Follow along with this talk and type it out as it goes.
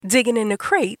Diggin in the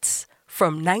Crates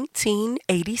from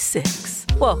 1986.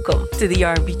 Welcome to the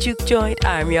R&B Juke Joint.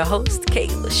 I'm your host,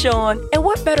 Kayla Sean. And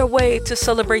what better way to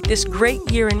celebrate this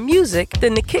great year in music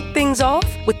than to kick things off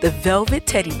with the Velvet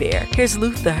Teddy Bear. Here's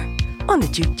Luther on the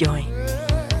Juke Joint.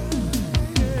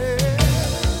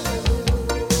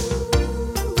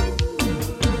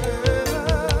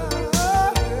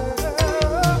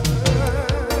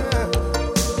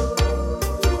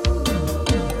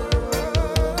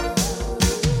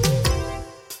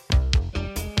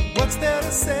 What's there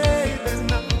to say? There's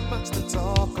not much to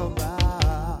talk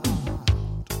about.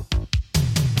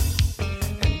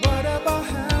 And whatever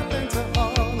happened to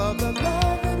all of the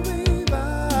love that we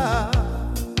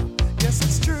vowed? Yes,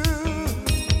 it's true.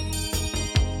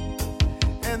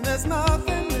 And there's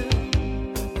nothing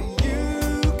new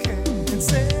you can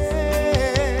say.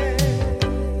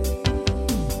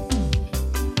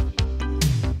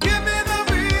 Give me the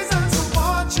reason to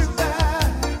want you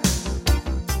back.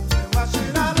 And why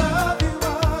should I love you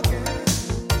again?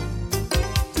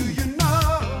 Do you know?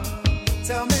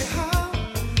 Tell me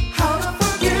how to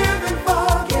forgive and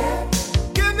forget.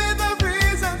 Give me the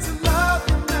reason to love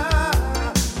you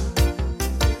now.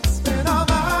 It's been a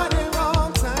mighty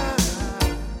long time,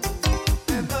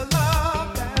 and the love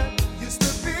that used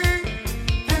to be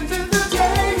ended the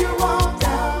day you walked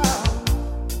out.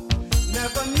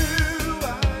 Never knew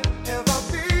I'd ever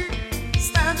be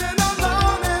standing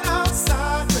alone and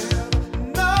outside with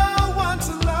no one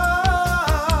to love.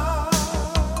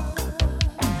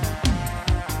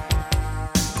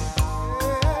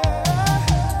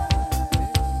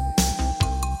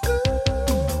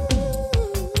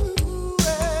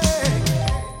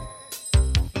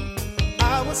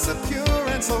 I was so pure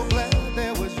and so glad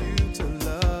there was you to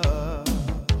love.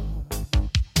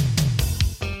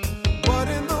 What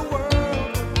in the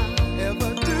world would I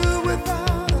ever do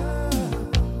without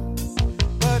us?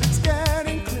 But it's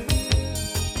getting clear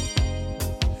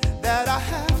that I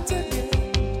have to get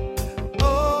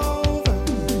over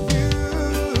you.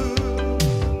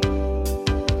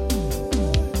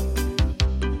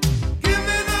 Give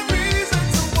me the reason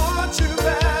to want you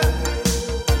back.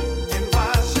 And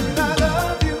why should I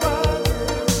love you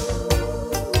again?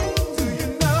 Do you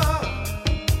know?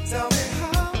 Tell me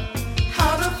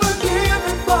how to forgive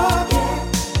and forget.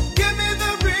 Give me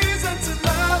the reason to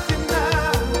love you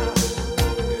now.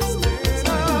 It's been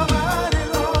a mighty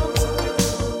long time,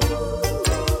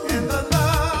 and the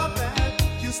love that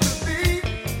used to be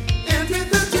ended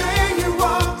the day you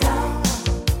walked out.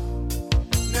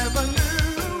 Never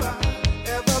knew I'd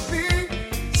ever be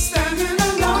standing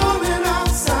alone and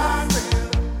outside with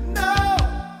no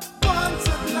one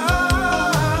to love.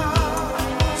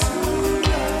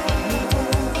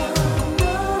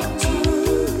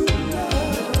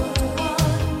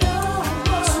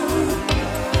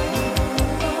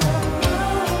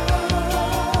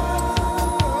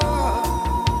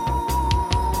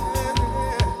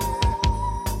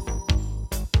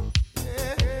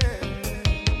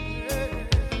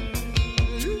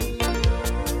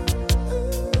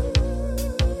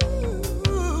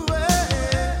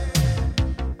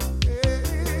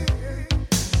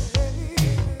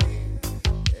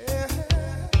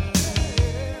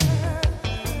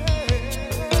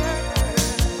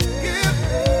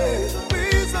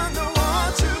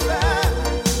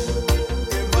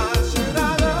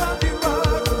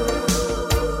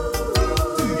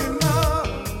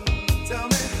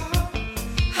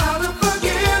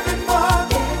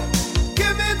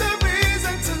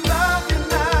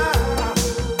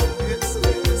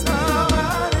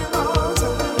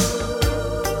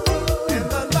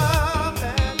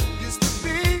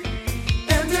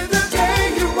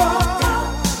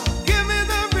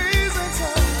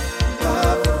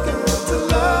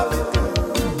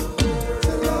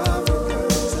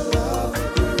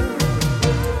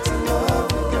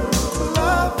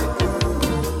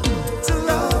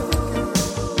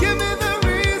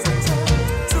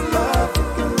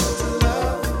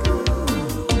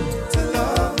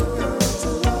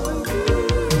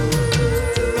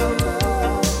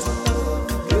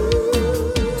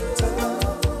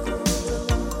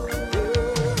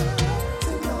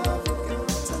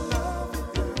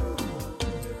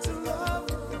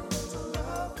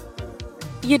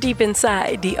 You're deep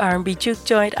inside the R&B Juke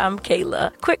Joint. I'm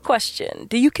Kayla. Quick question.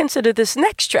 Do you consider this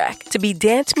next track to be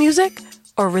dance music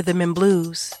or rhythm and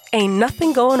blues? Ain't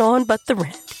nothing going on but the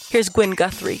rent. Here's Gwen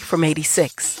Guthrie from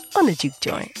 86 on the Juke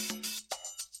Joint.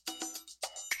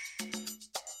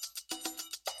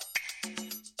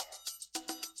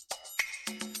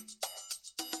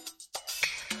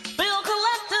 Bill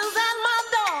collectors at my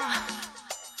door.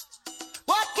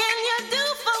 What can you do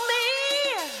for me?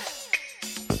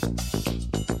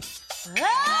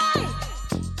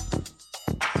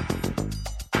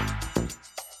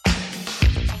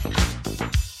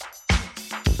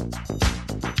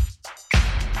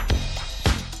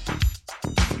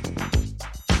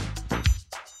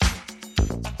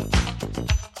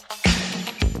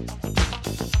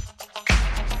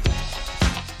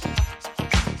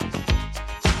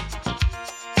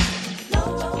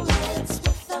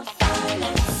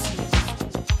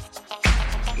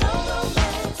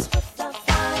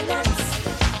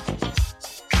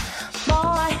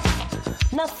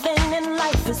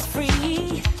 life is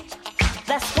free.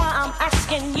 That's why I'm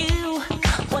asking you,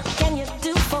 what can you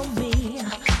do for me?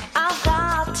 I've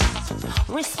got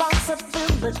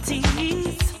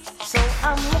responsibilities, so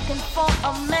I'm looking for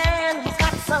a man who's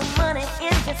got some money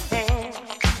in his hand.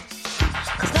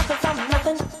 'Cause nothing from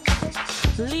nothing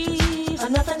leaves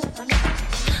nothing.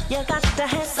 You got to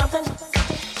have something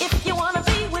if you wanna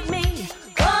be with me.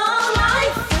 Oh,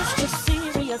 life is too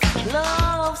serious,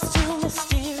 love's too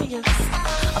mysterious.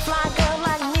 A fly girl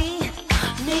like me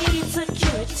needs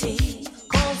security,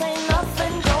 'cause ain't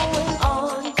nothing going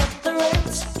on but the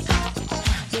rent.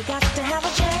 You got to have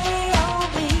a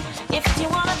J.O.B. if you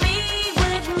wanna be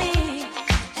with me.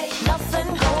 Ain't nothing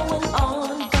going on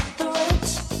but the rent.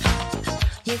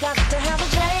 You got to have a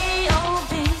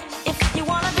J.O.B. if you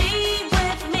wanna be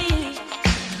with me.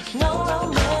 No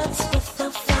romance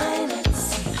without finance.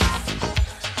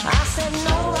 I said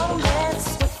no romance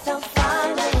without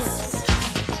finance.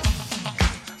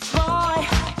 Boy,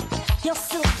 your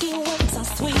silky words are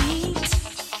sweet,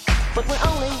 but we're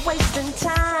only wasting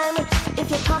time if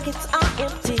your pockets are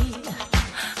empty.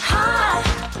 I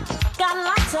got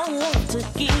lots of love to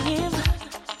give,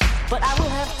 but I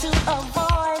will have to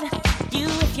avoid you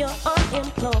if you're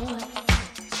unemployed.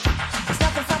 'Cause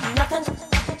nothing from nothing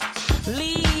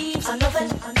leaves nothing.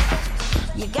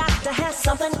 You got to have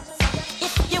something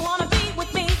if you wanna be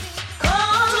with me.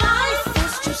 'Cause life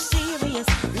is too serious,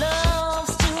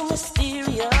 love's too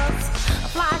mysterious. A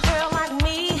fly girl like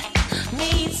me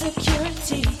needs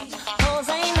security, 'cause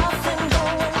ain't nothing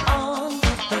going on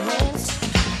but the rent.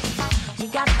 You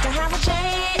got to have a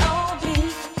J.O.B.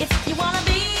 if you wanna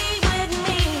be with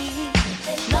me.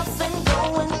 Ain't nothing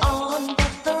going on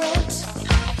but the rent.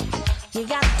 You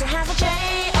got to have a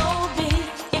J.O.B.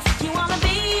 if you wanna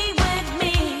be with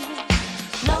me.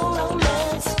 No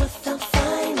romance without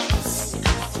finance.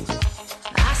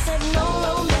 I said no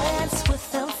romance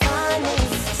without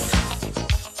finance.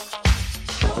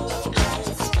 No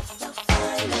romance without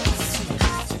finance.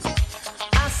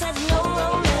 I said no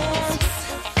romance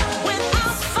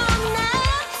without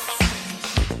finance.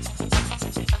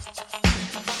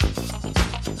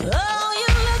 Oh, you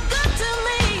look good to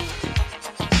me.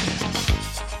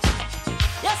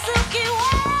 Your silky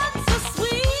words are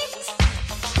sweet,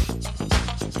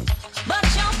 but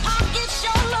your pockets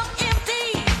sure look empty.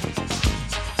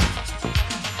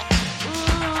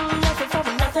 Nothing from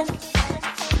nothing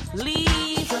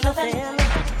leaves nothing.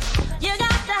 You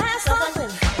got to have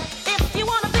something if you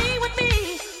wanna be with me.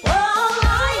 Oh,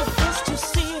 life is too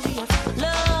serious,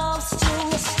 love's too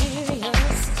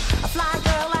mysterious. A fly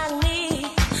girl like me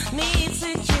needs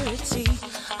security.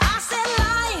 I said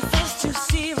life is too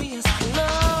serious,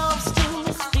 love's too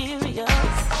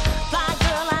mysterious. Fly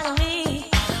girl like me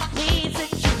needs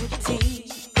security,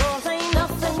 'cause ain't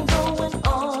nothing going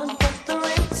on but the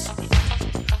rent.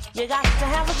 You got to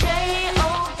have a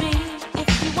J.O.B. if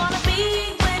you wanna be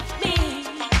with me.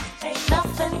 Ain't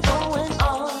nothing going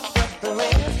on but the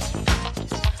rent.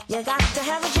 You got to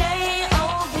have a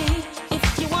J.O.B. if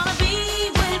you wanna be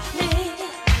with me.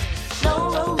 No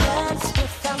romance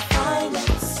without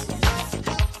finance.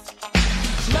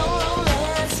 No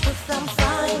romance without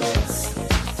finance.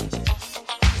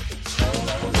 No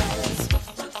romance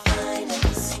without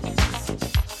finance.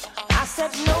 I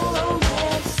said no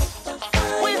romance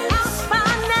without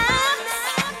finance.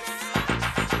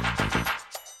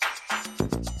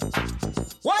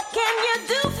 What can you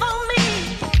do for me?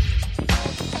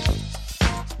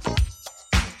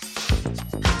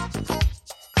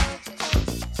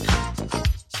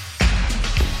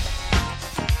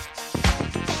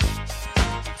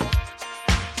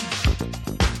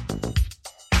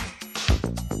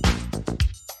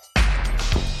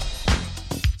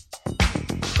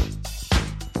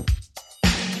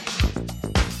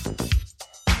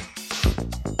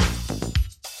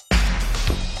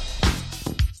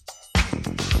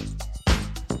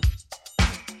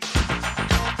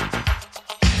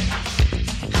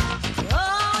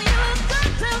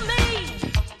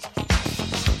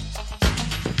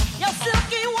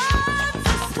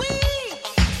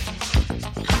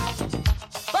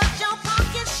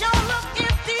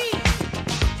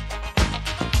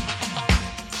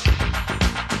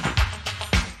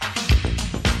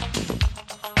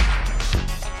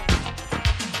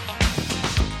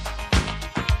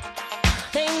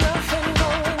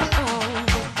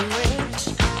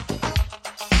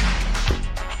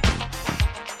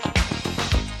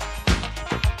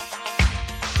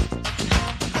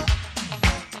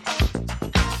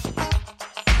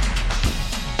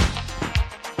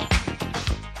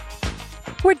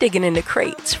 digging in the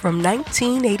crates from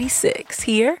 1986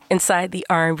 here inside the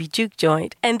R&B Juke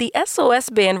Joint. And the SOS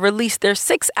Band released their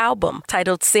sixth album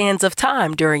titled Sands of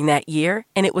Time during that year,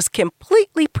 and it was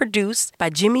completely produced by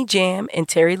Jimmy Jam and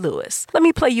Terry Lewis. Let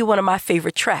me play you one of my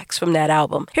favorite tracks from that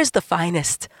album. Here's The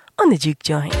Finest on the Juke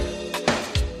Joint.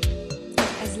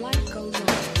 As life goes on,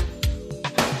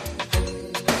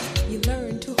 you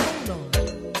learn to hold on.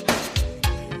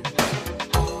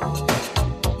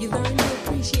 You learn to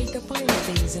appreciate the finer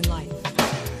things in life.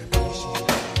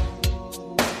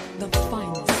 The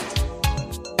finest.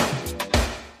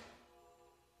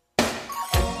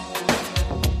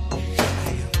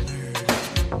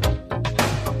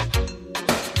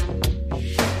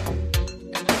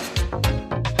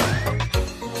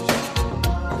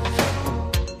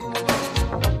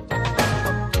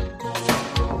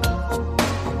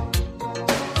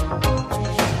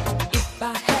 If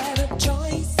I had a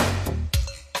choice,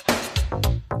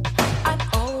 I'd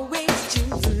always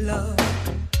choose love.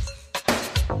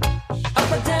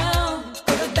 Up or down,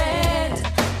 good or bad,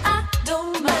 I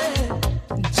don't mind,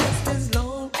 just as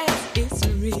long as it's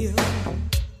real.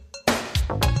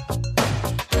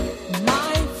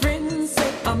 My friends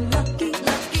say I'm lucky,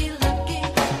 lucky, lucky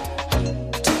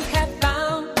to have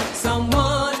found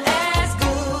someone as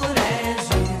good as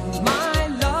you. My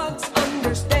love's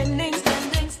understanding,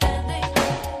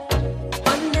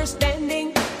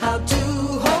 understanding how to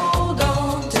hold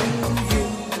on to you.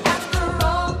 After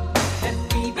all that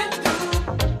we've been through,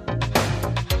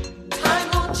 time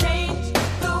won't change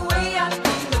the way I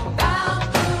feel about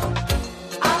you.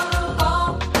 Out of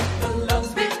all the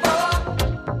loves before,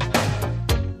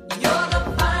 you're the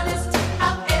finest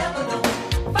I've ever known,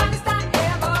 finest I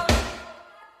ever.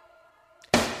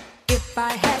 If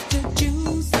I had to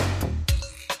choose,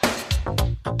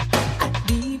 I'd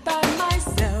be by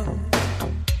myself.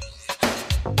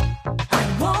 I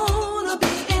wanna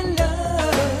be in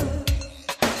love,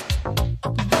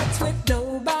 but with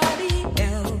nobody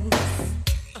else.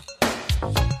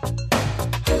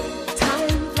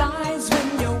 Time flies when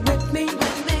you're with me,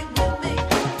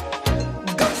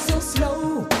 goes so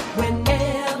slow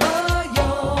whenever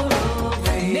you're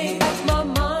away. Made up my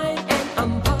mind and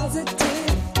I'm positive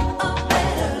a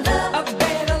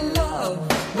better love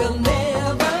will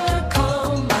never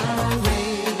come my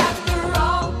way. After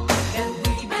all that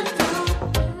we've been through,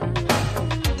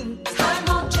 time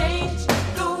won't change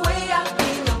the way I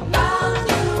feel about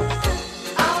you.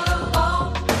 Out of all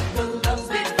the loves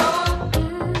before,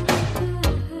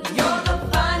 you're the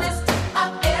finest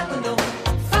I've ever known,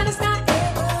 finest I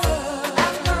ever.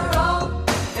 After all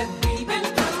that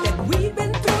we've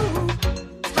been through,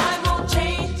 time won't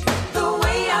change the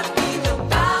way I feel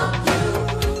about you.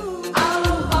 Out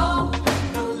of all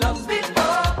the loves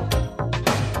before,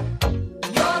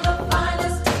 you're the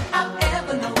finest I've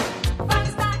ever known,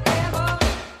 finest I ever.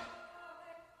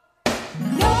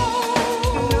 No,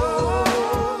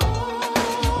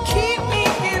 keep me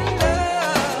in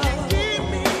love.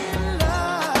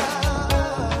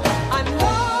 I'm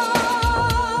lost.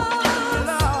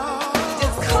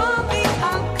 Just call me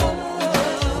uncle.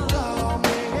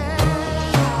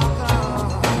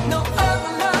 No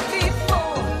other love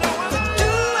before could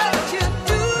do what you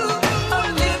do. A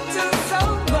little, so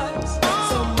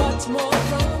much more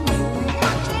from you.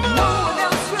 No one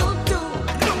else will do.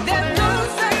 There's no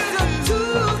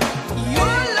substitute.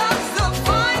 Your love's the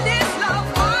finest love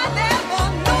I've ever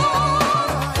known.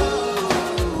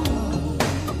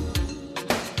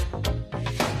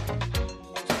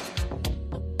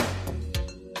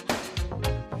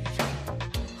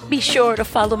 Be sure to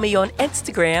follow me on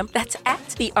Instagram. That's at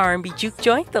the R&B Juke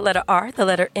Joint, the letter R, the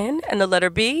letter N, and the letter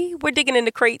B. We're digging in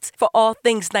the crates for all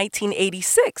things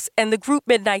 1986, and the group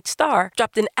Midnight Star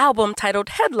dropped an album titled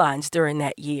Headlines during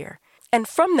that year. And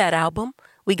from that album,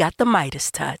 we got the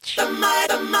Midas Touch. The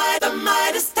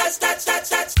Midas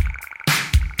touch.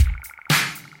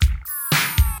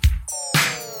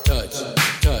 Touch,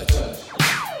 touch,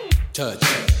 touch,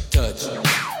 touch.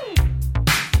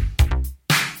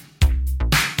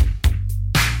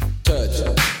 Touch,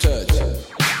 touch,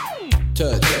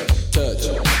 touch, touch.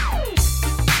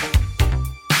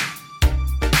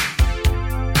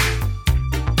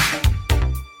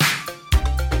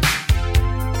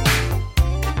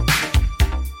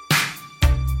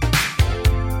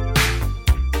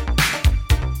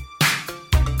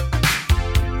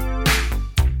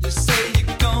 You say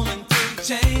you're going through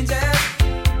changes.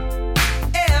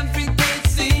 Every day it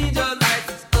seems your life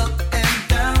is up and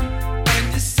down.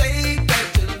 And you say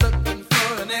that you're looking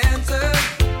for an answer.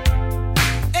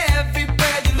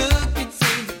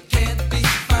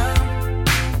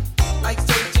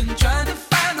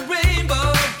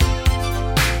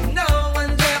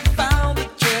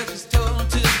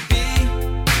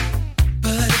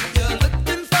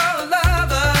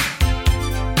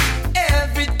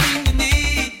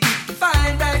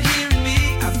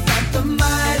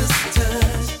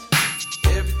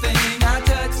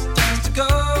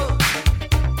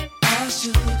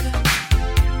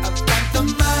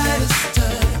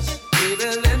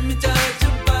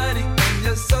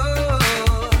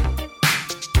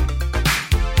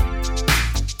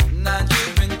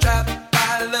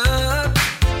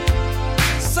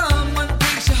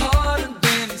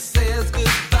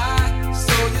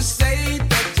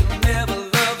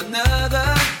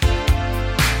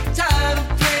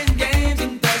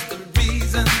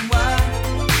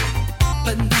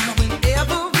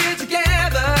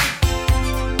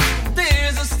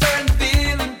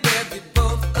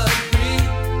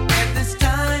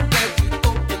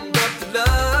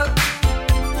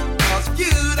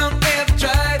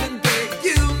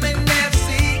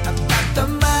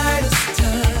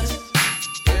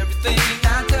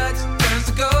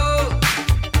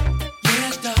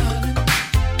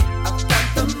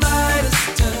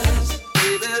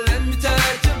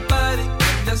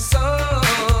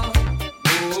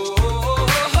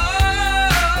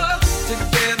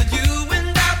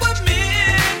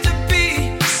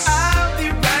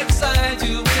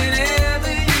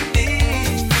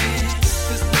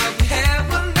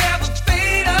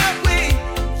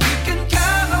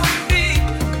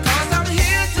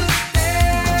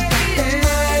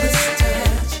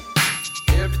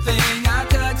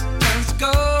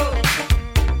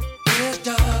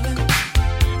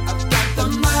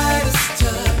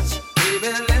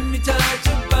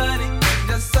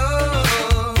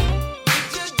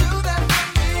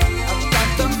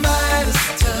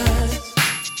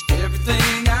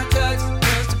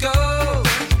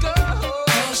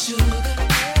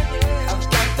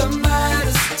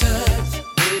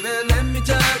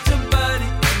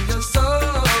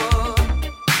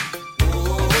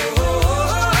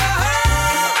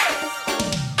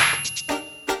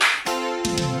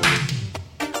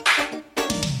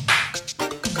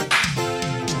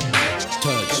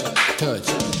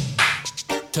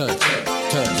 touch,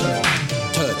 touch,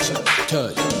 touch,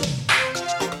 touch.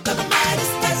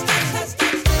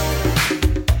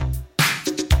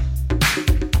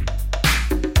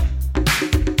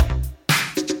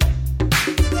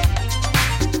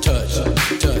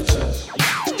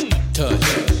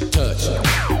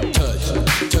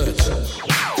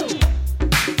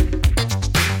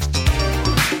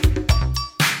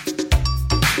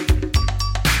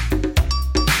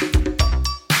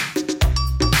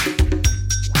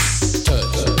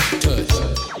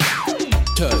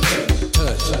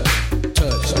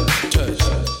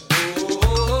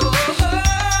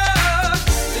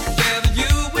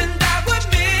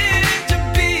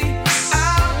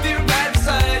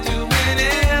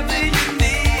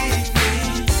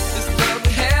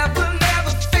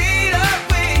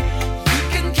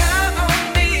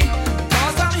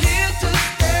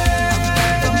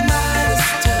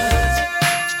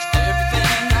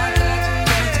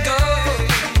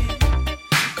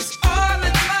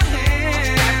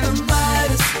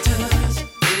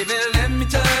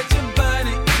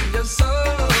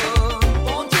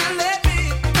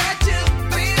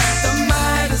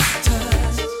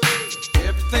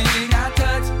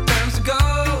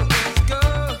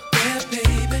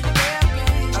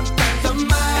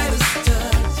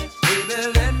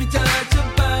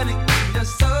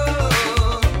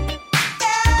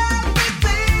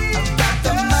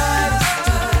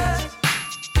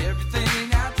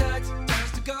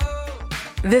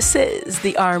 This is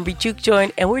the R&B Juke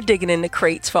Joint, and we're digging in the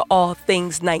crates for all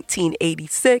things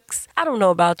 1986. I don't know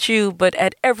about you, but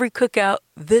at every cookout,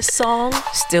 this song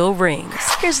still rings.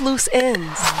 Here's Loose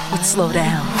Ends with Slow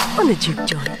Down on the Juke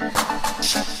Joint.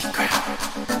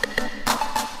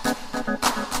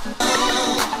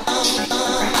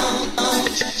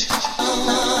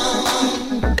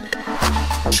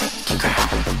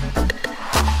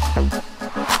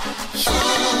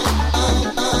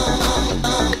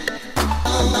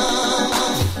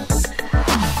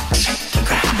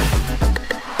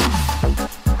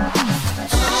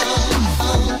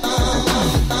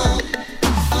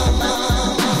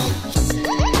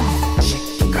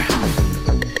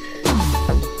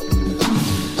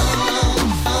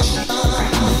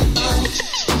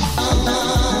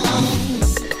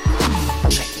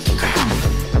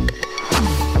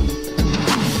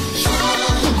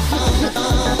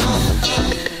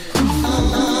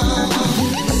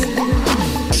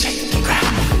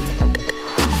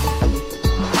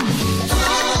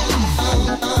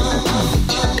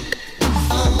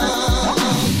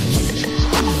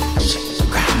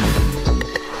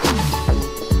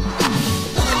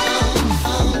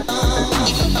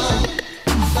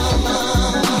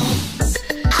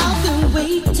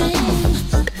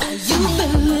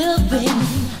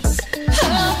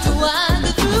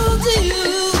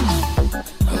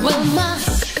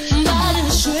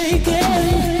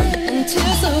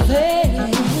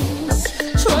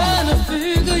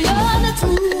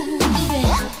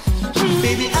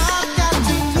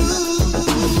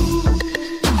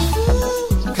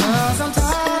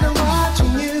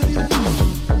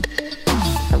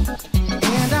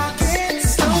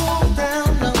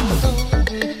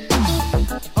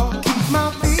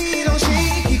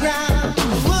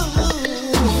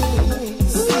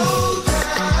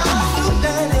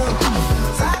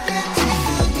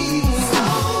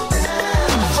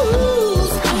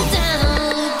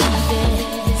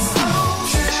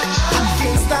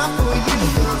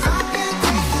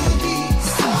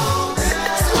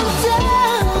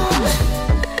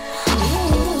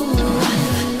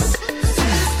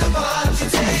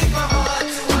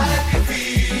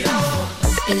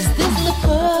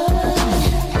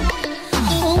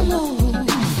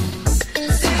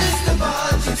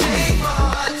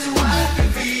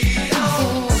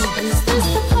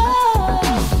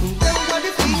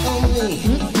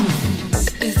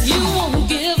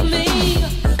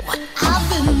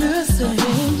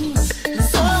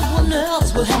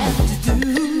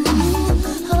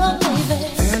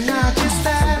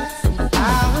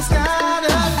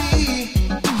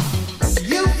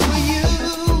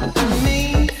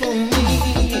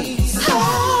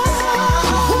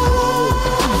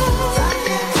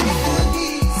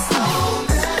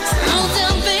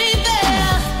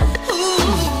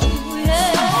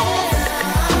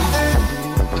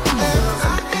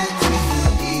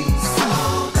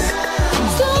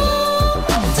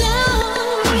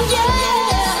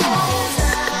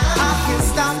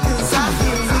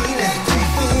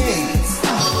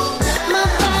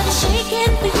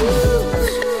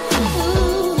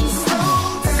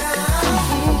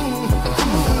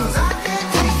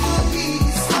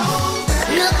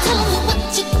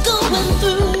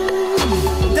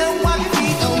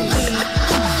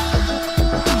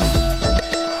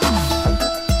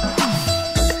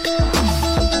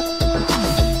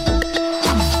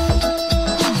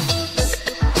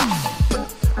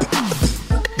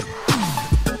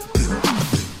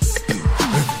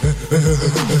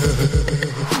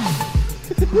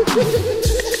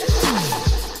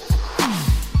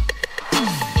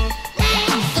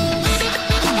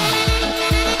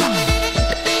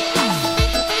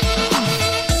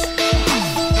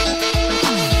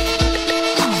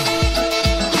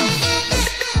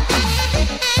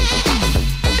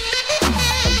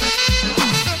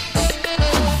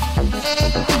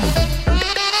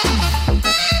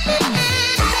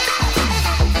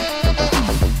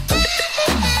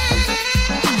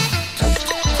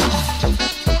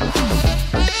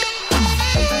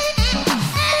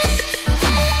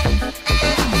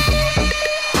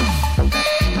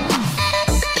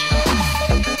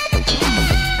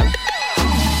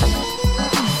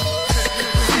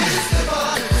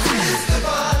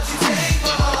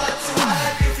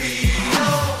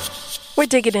 We're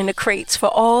digging in the crates for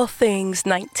all things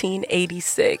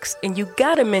 1986, and you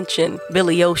gotta mention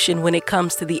Billy Ocean when it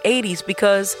comes to the 80s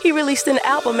because he released an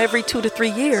album every 2 to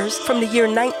 3 years from the year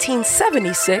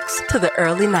 1976 to the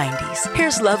early 90s.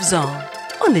 Here's Love Zone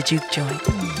on the Juke Joint.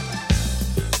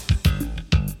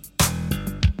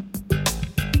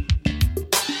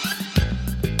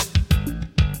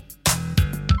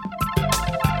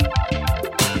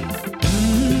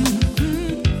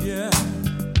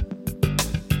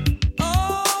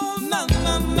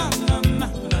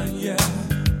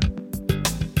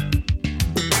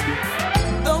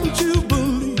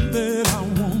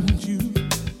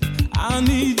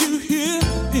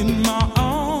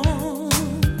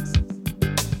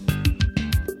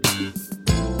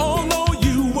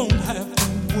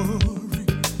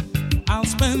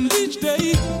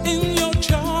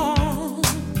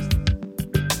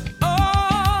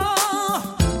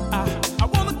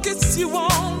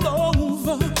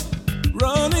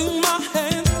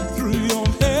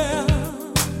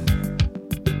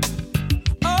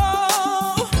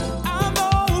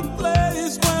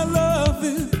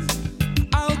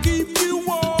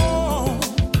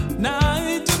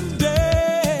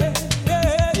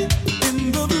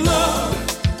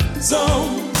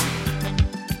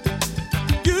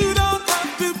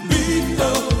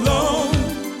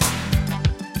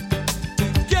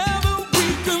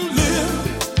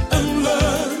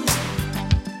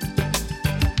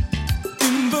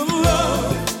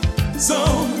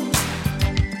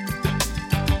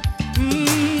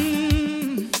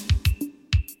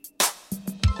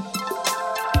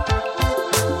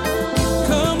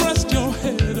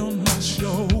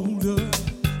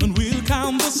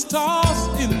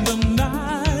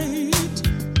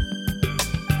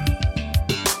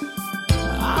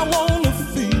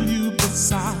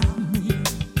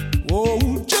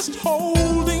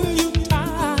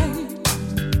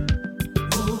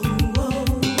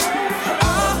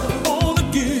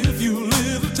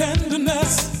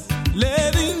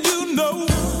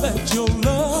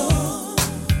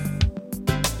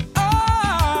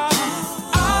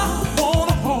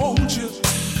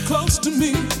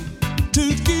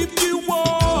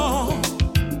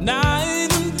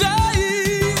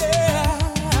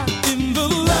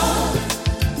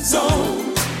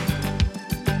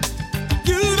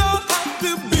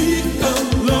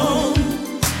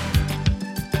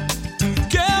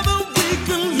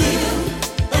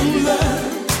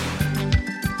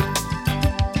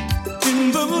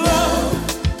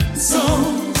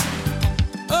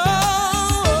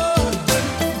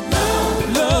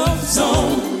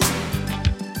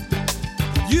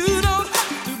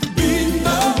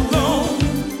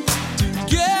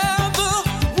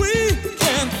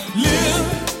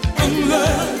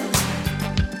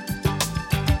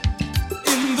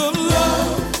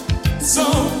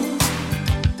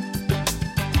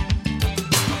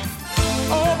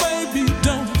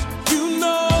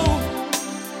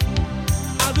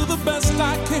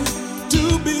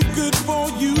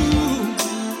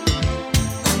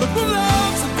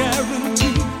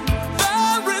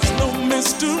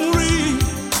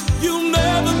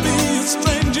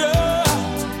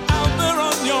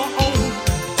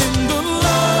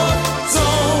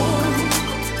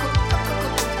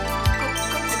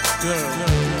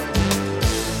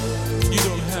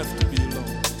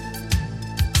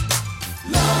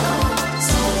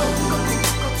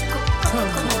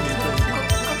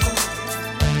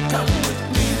 Come with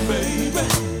me,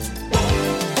 baby.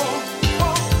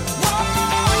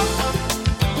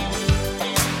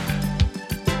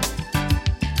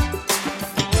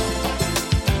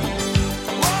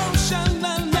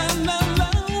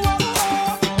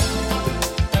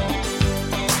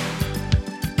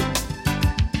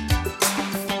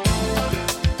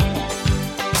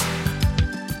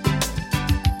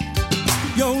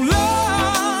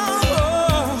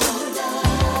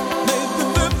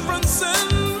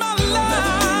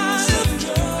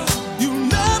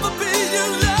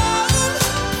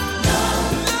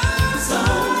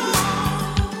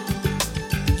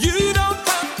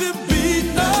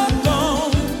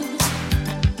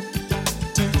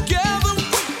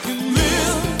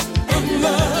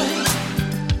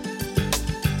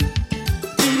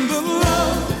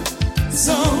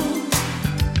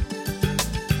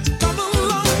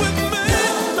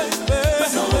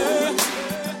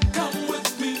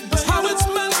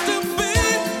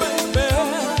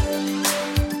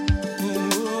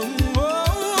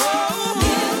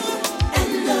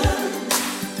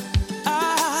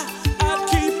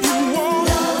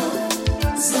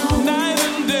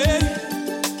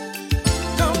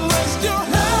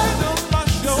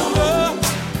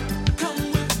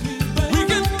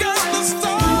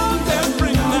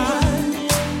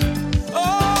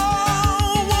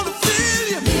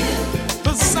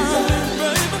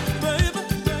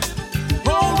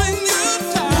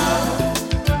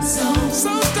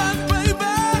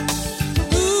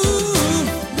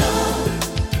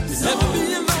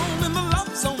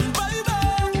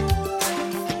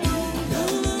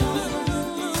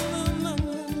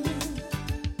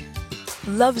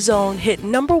 Love Zone hit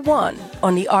number 1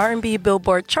 on the R&B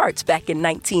Billboard charts back in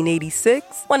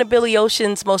 1986. One of Billy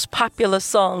Ocean's most popular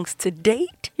songs to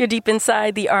date. You're deep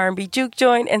inside the R&B Juke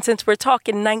Joint, and since we're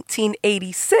talking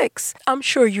 1986, I'm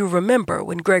sure you remember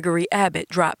when Gregory Abbott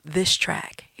dropped this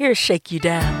track. Here's Shake You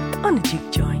Down on the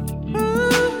Juke Joint.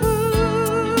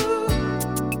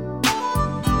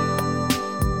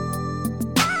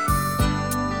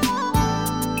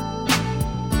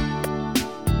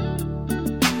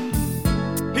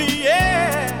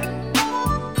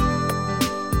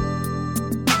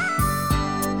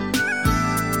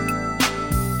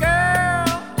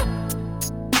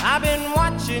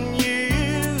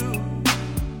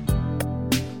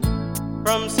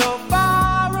 From so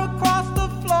far across the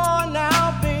floor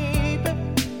now, baby,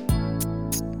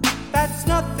 that's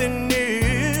nothing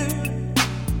new.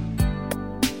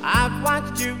 I've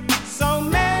watched you so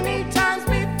many times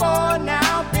before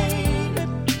now, baby.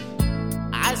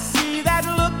 I see that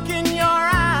look in your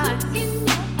eyes,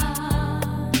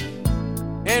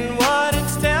 and what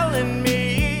it's telling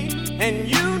me, and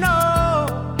you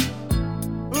know,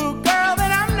 ooh, girl,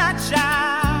 that I'm not shy.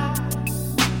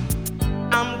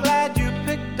 I'm glad you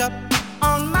picked up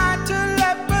on my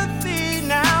telepathy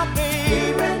now, baby.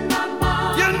 You read my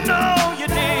mind. You know you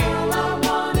did. Girl, I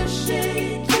wanna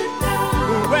shake you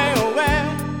down. Well,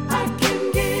 I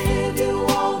can give you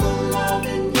all the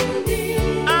loving you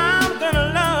need. I'm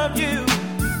gonna love you.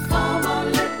 Come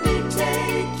on, let me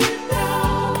take you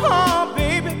down. Oh,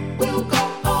 baby, we'll go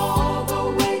all the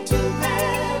way to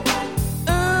heaven.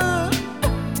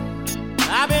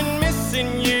 I've been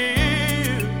missing you.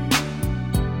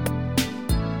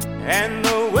 And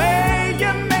the way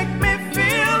you make me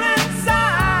feel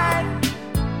inside,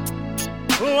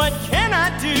 what can I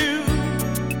do?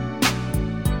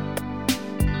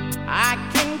 I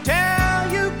can tell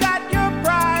you got your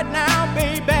pride now,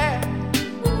 baby.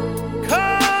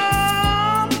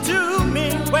 Come to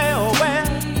me, well,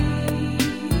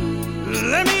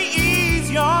 let me ease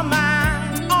your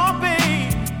mind, oh,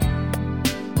 babe.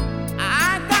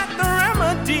 I got the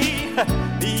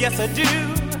remedy, yes I do.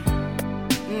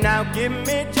 Now give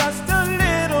me just a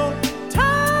little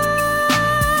time.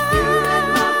 You read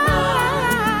my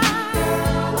mind.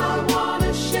 Girl, I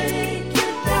wanna shake you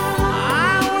down. I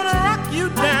wanna rock you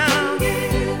down. I can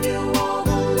give you all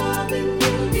the loving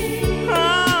you need.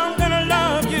 I'm gonna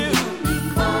love you.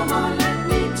 Come on, let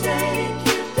me take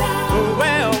you down.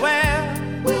 Well,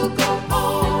 we'll go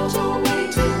all the way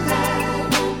to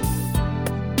heaven.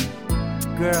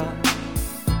 Girl,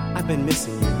 I've been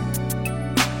missing you.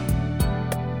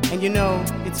 And you know,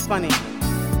 it's funny,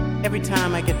 every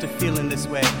time I get to feeling this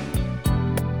way,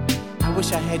 I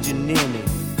wish I had you near me.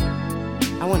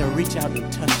 I want to reach out and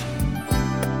touch you.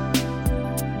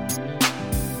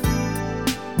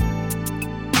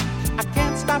 I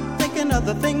can't stop thinking of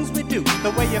the things we do.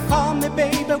 The way you call me,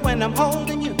 baby, when I'm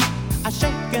holding you. I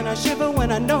shake and I shiver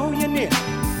when I know you're near.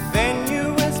 Then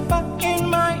you whisper in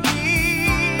my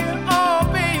ear, oh,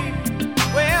 baby,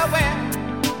 well.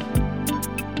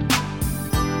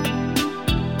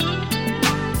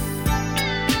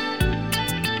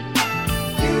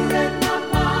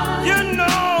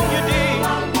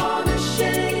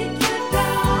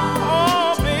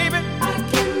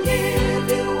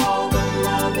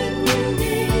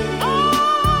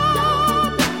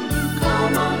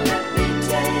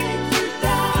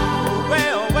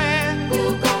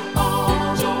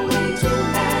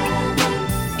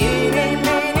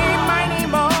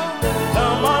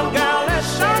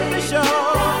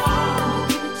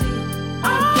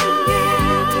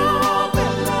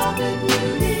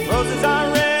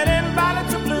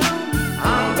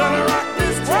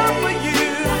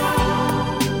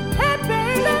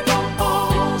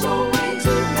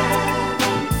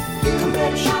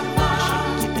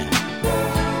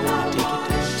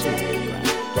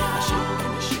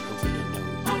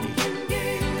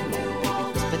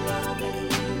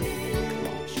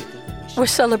 We're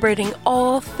celebrating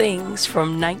all things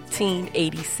from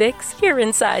 1986 here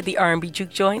inside the R&B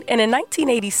Juke Joint. And in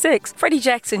 1986, Freddie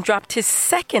Jackson dropped his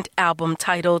second album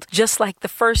titled Just Like the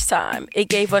First Time. It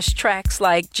gave us tracks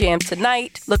like Jam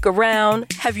Tonight, Look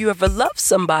Around, Have You Ever Loved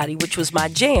Somebody, which was my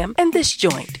jam, and this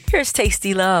joint. Here's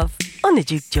Tasty Love on the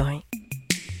Juke Joint.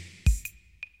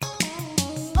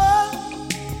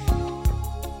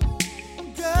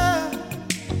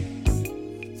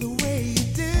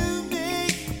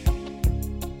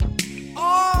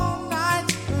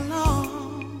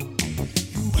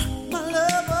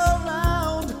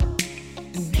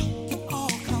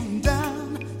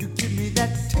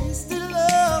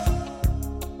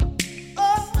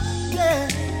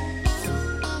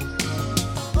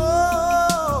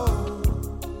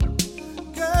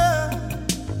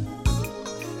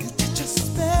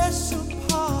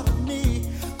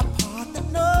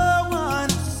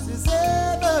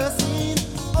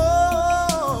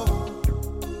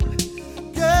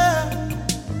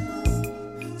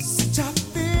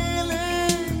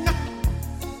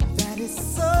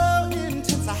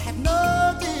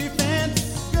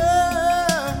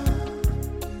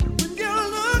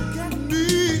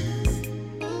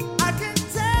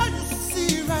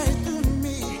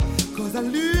 'cause I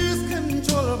lose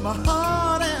control of my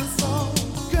heart and soul.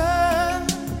 Girl,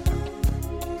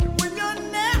 when you're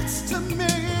next to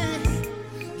me,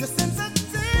 your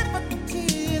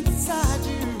sensitivity inside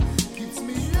you keeps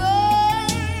me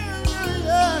yearning.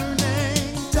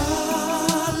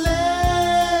 Darling,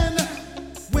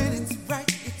 when it's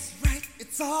right,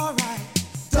 it's alright.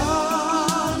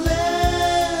 Darling,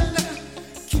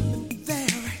 keep it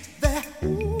there, right there.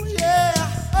 Ooh, yeah.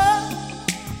 Oh,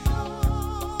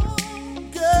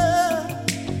 girl,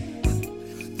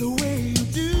 the way you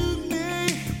do me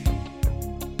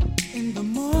in the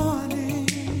morning.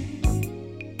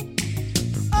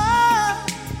 Oh,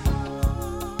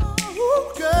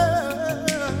 girl,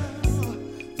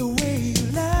 the way you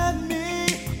love me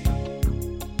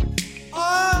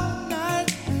all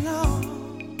night long.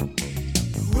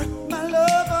 Work my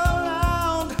love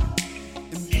around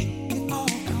and make me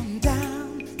all come down.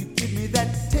 You give me that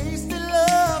tasty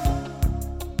love.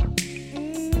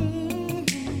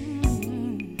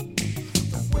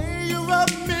 The way you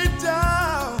rub me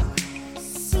down,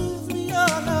 soothe me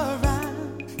all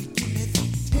around. You give me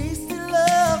that tasty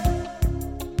love.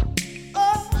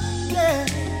 Oh yeah.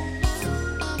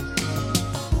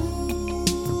 Ooh,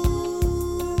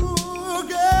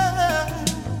 girl,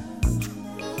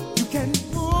 you can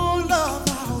pull love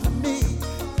out of me.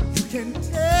 You can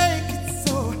take it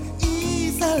so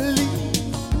easily.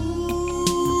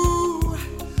 Ooh,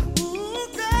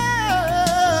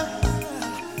 girl,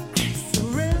 I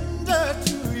surrender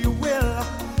to your will.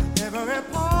 Every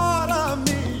part of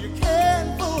me you can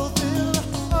fulfill.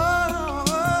 Oh,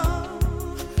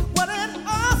 what an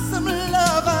awesome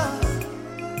lover.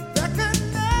 There could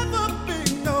never be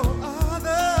no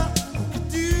other who could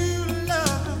do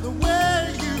love the way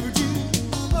you do.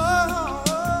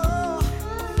 Oh,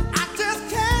 I just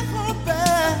can't hold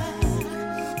back.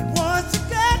 Once you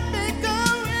get me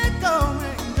going,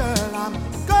 girl, I'm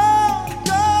gone.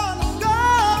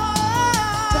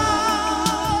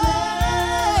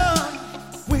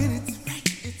 When it's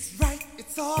right,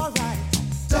 it's alright.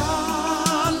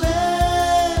 Darling,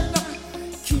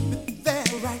 keep it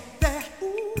there, right there.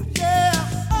 Ooh, yeah.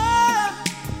 Oh,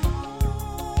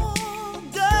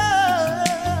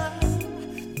 girl,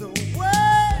 the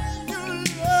way you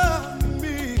love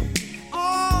me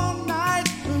all night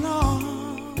long.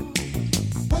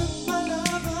 Work my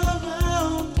love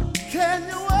around. Can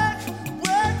you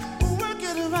work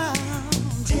it around?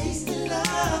 Tasty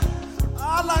love. I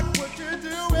like what you're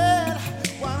doing.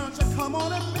 Why don't you come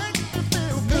on and make me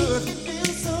feel good? Make me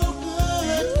feel so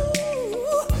good.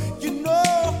 You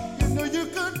know you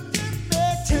could give me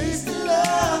tasty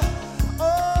love.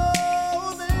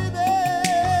 Oh, baby.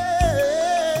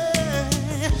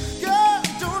 Girl,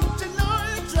 don't you know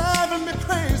you're driving me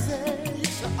crazy?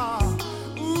 Yes, you are.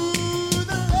 Ooh,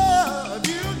 the love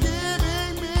you're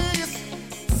giving me is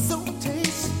so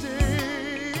tasty.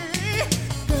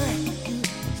 Girl, you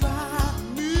drive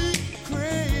me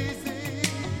crazy.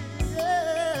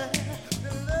 Yeah,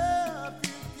 the love you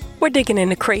give. We're digging in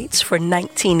the crates for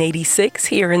 1986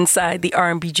 here inside the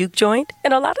R&B Juke Joint.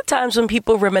 And a lot of times when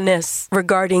people reminisce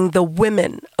regarding the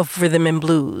women of rhythm and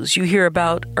blues, you hear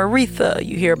about Aretha,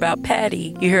 you hear about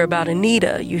Patti, you hear about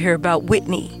Anita, you hear about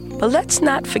Whitney. But let's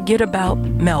not forget about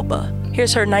Melba.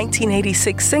 Here's her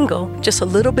 1986 single, Just a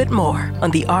Little Bit More,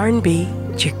 on the R&B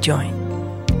Juke Joint.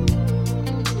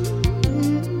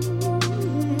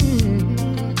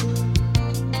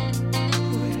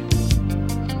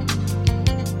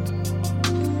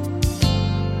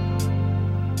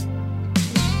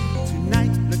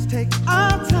 Tonight, let's take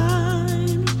our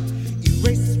time,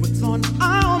 erase what's on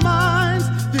our minds.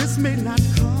 This may not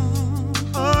come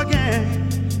again.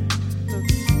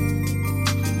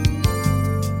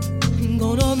 I'm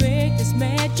gonna make this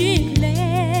magic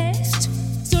last.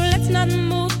 So let's not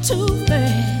move too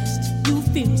fast. You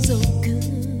feel so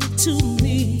good to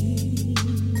me.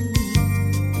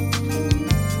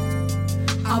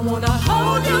 I wanna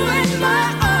hold you in my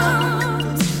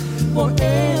arms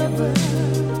forever.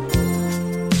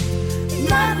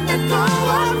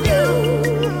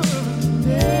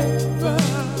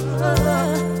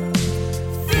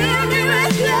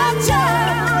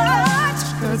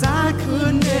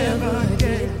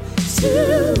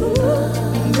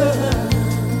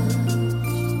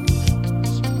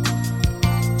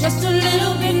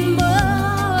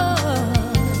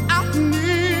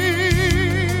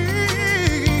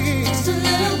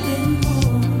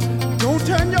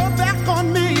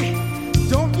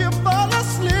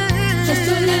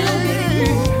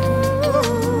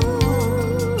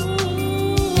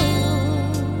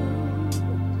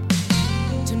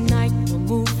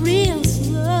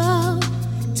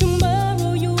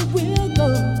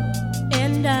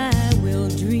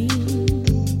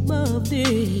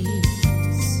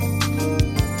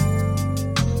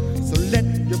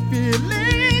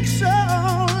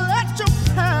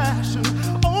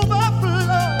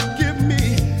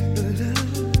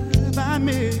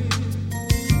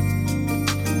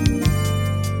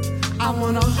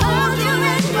 wanna hold you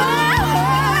in my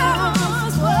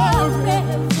arms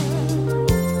forever.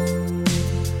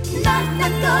 Not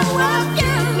let go of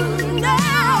you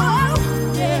now.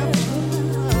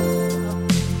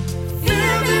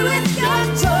 Fill me with your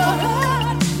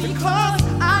touch, because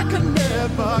I could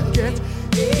never get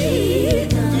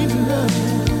enough.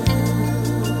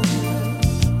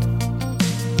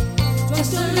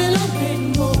 Just a little bit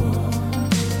more.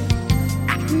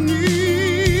 I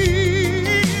need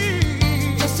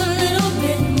just a little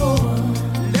bit more.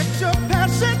 Let your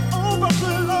passion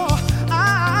overflow. I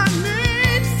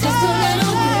need just a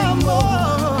little bit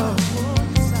more.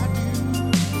 Yes, I do.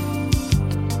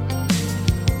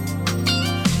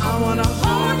 I wanna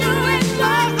hold you in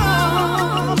my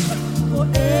arms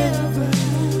forever,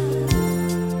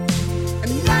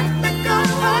 and not let go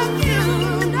of you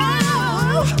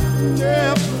now.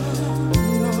 Never,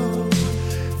 no.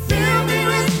 Fill me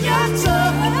with your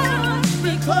touch,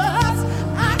 because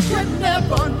I could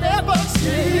never, never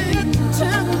get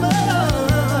too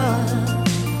much.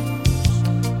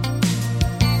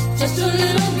 Just a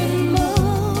little bit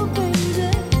more, baby.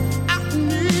 I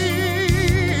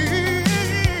need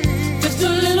just a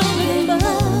little bit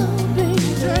more, baby.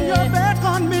 Turn your back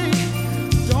on me.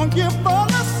 Don't you fall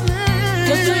asleep.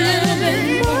 Just a little bit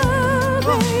more,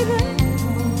 baby.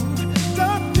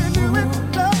 Don't you do it.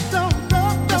 Don't.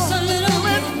 Just a little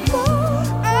bit more.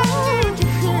 I need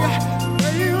you here,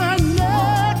 where you are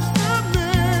next to me.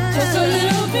 Just a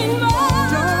little bit more.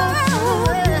 Don't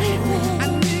worry. I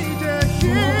need you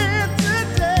here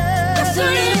today. Just a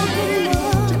little bit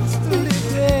more. Just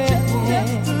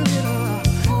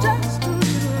a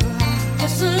little. Just a little.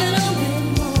 Just a little bit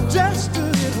more. Just a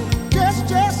little.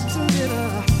 Just a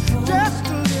little. Just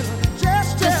a little. Just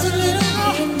a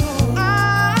little. I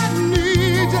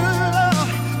need your love.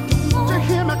 Don't you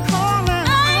hear me calling?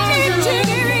 I need to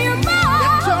give you more.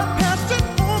 Let your passion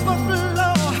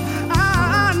overflow. I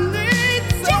need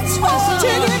just want to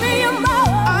give you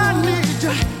more. I need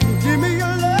you. Give me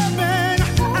your loving.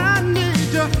 I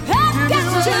need you. Give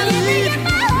me your need.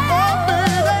 Oh,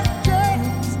 baby,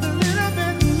 just a little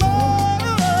bit more.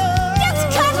 Just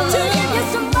come to give you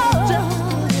some more. Just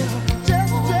a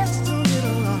little. Just a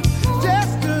little.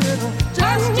 Just a little.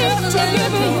 Just to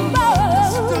give you more.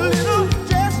 Just a little.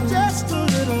 Just a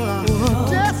little.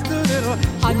 Just a little.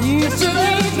 I need to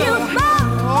give you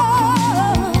more.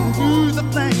 Do the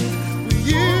things we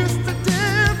used to do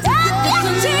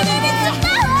together. Just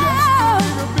a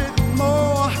little bit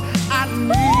more. I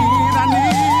need.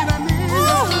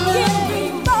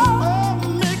 Oh,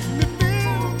 make me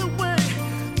feel the way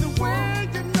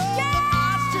you know I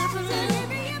should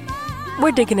live.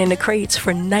 We're digging in the crates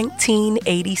for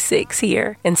 1986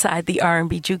 here inside the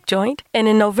R&B Juke Joint. And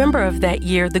in November of that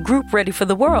year, the group Ready for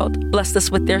the World blessed us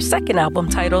with their second album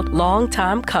titled Long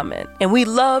Time Coming. And we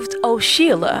loved Oh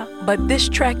Sheila, but this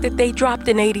track that they dropped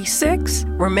in 86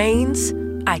 remains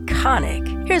iconic.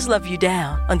 Here's Love You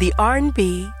Down on the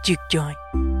R&B Juke Joint.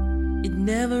 It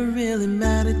never really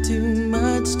mattered too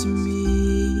much to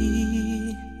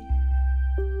me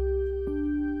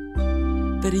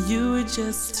that you were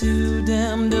just too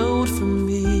damn old for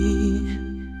me.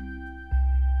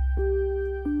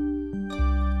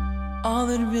 All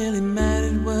that really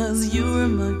mattered was you were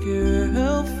my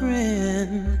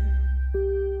girlfriend.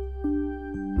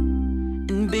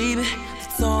 And baby,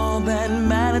 that's all that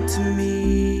mattered to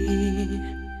me.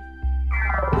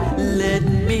 Let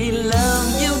me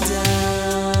love you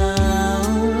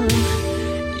down,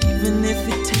 even if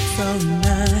it takes all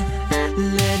night.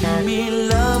 Let me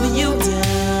love you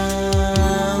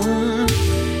down.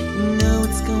 You know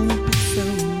it's gonna be so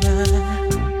right.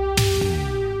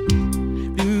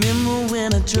 Remember when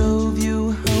I drove you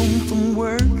home from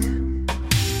work?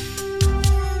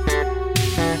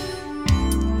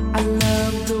 I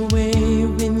loved the way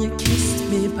when you kissed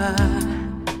me by.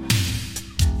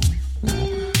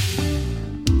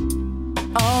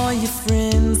 All your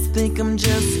friends think I'm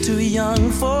just too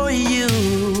young for you.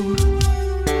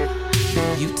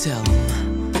 You tell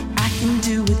them that I can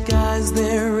do what guys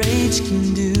their age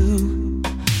can do.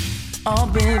 Oh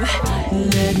baby,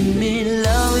 let me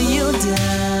love you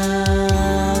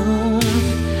down,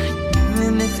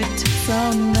 even if it takes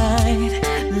all night.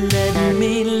 Let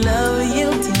me love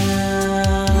you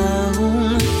down.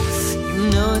 You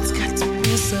know it's got to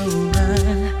be so right.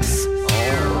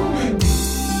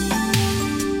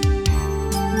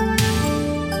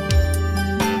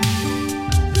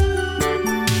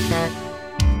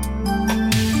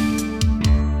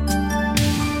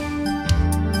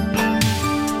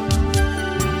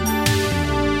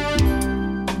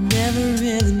 Never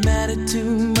really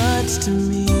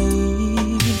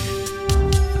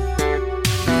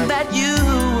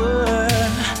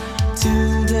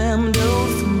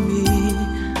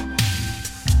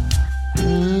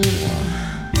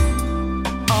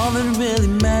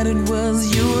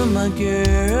my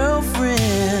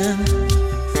girlfriend.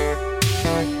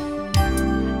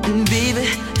 And baby,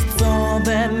 it's all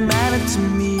that mattered to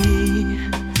me.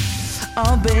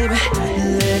 Oh baby,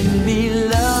 let me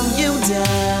love you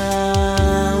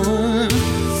down.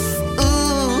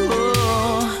 Ooh,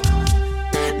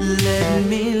 let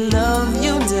me love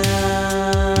you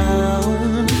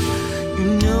down. You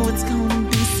know it's gonna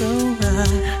be so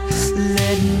right.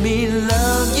 Let me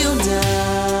love you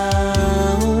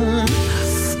down.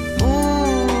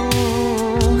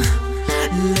 Ooh,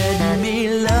 let me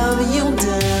love you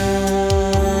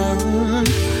down.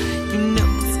 You know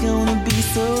it's gonna be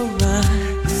so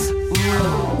right.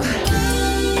 Ooh.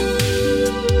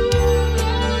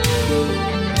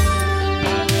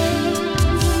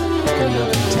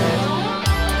 Another time.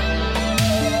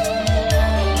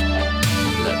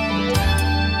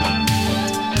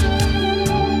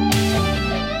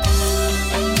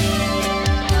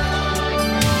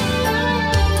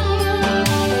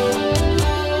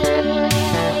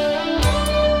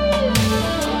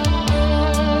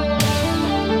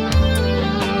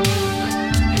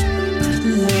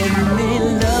 Let me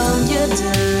love you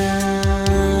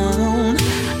down.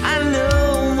 I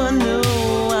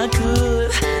know I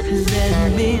could.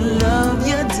 Let me love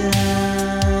you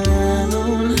down.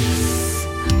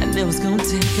 I know it's gonna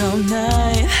take all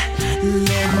night.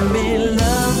 Let me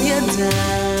love you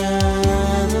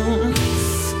down.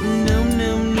 No.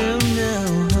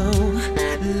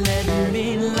 Let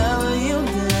me love you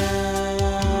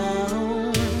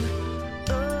down.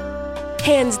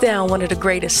 Hands down, one of the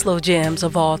greatest slow jams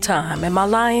of all time. Am I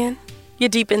lying? You're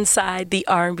deep inside the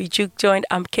R&B Juke Joint.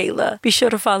 I'm Kayla. Be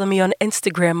sure to follow me on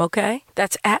Instagram, okay?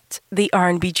 That's at the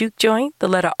R&B Juke Joint, the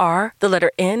letter R, the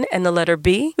letter N, and the letter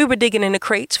B. We were digging in the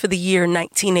crates for the year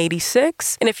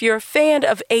 1986. And if you're a fan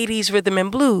of 80s rhythm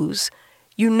and blues,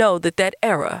 you know that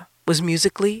era was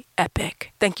musically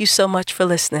epic. Thank you so much for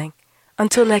listening.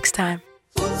 Until next time.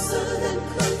 Closer than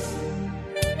close,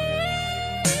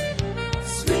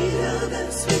 sweeter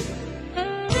than sweet.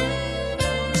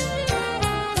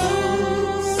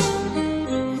 Closer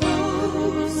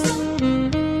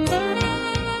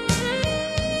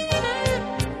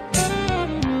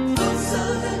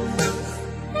than close,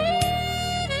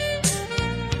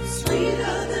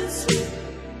 sweeter than sweet.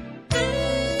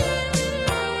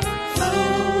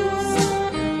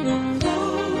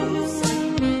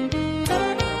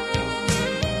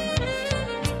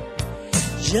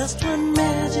 Just one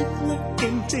magic look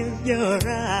into your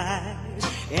eyes,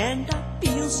 and I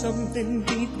feel something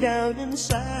deep down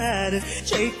inside,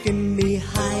 taking me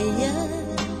higher.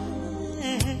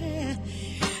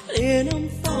 Then I'm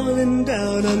falling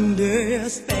down under your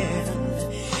spell.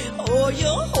 Oh,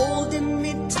 you're holding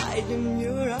me tight in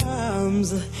your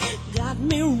arms, got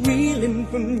me reeling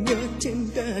from your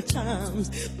tender charms.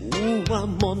 Ooh,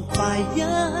 I'm on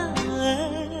fire.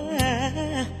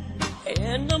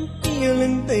 And I'm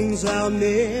feeling things I'll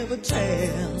never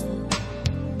tell.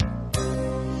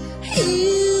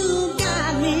 You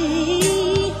got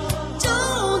me.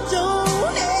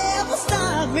 Don't ever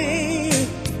stop me.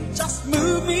 Just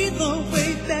move me the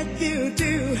way that you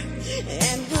do,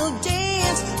 and we'll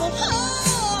dance the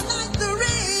whole night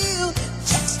through.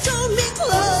 Just hold me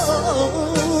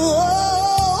close.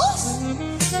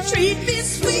 Treat me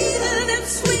sweeter than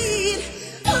sweet.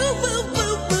 Oh, hold me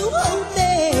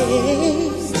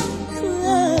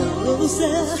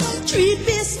closer. Treat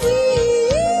me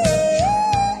sweet.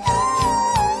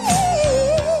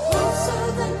 Closer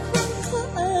than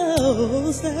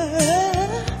closer.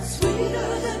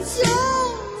 Sweeter than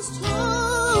sweet. Just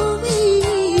hold me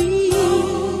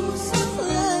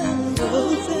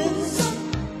closer.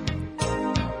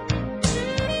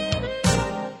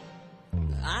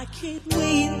 I can't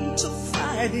wait until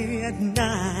Friday at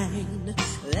 9.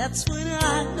 That's when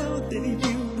I know that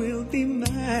you will be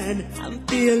mine. I'm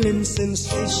feeling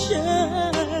sensations.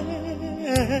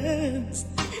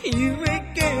 You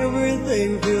make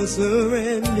everything feel so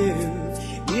brand new.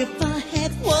 If I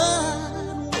had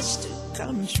one wish to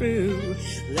come true,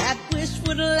 that wish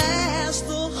would last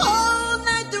the whole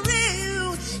night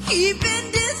through.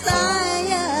 Keeping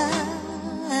desire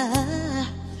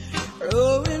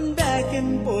rolling back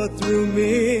and forth through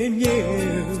me and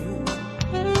you.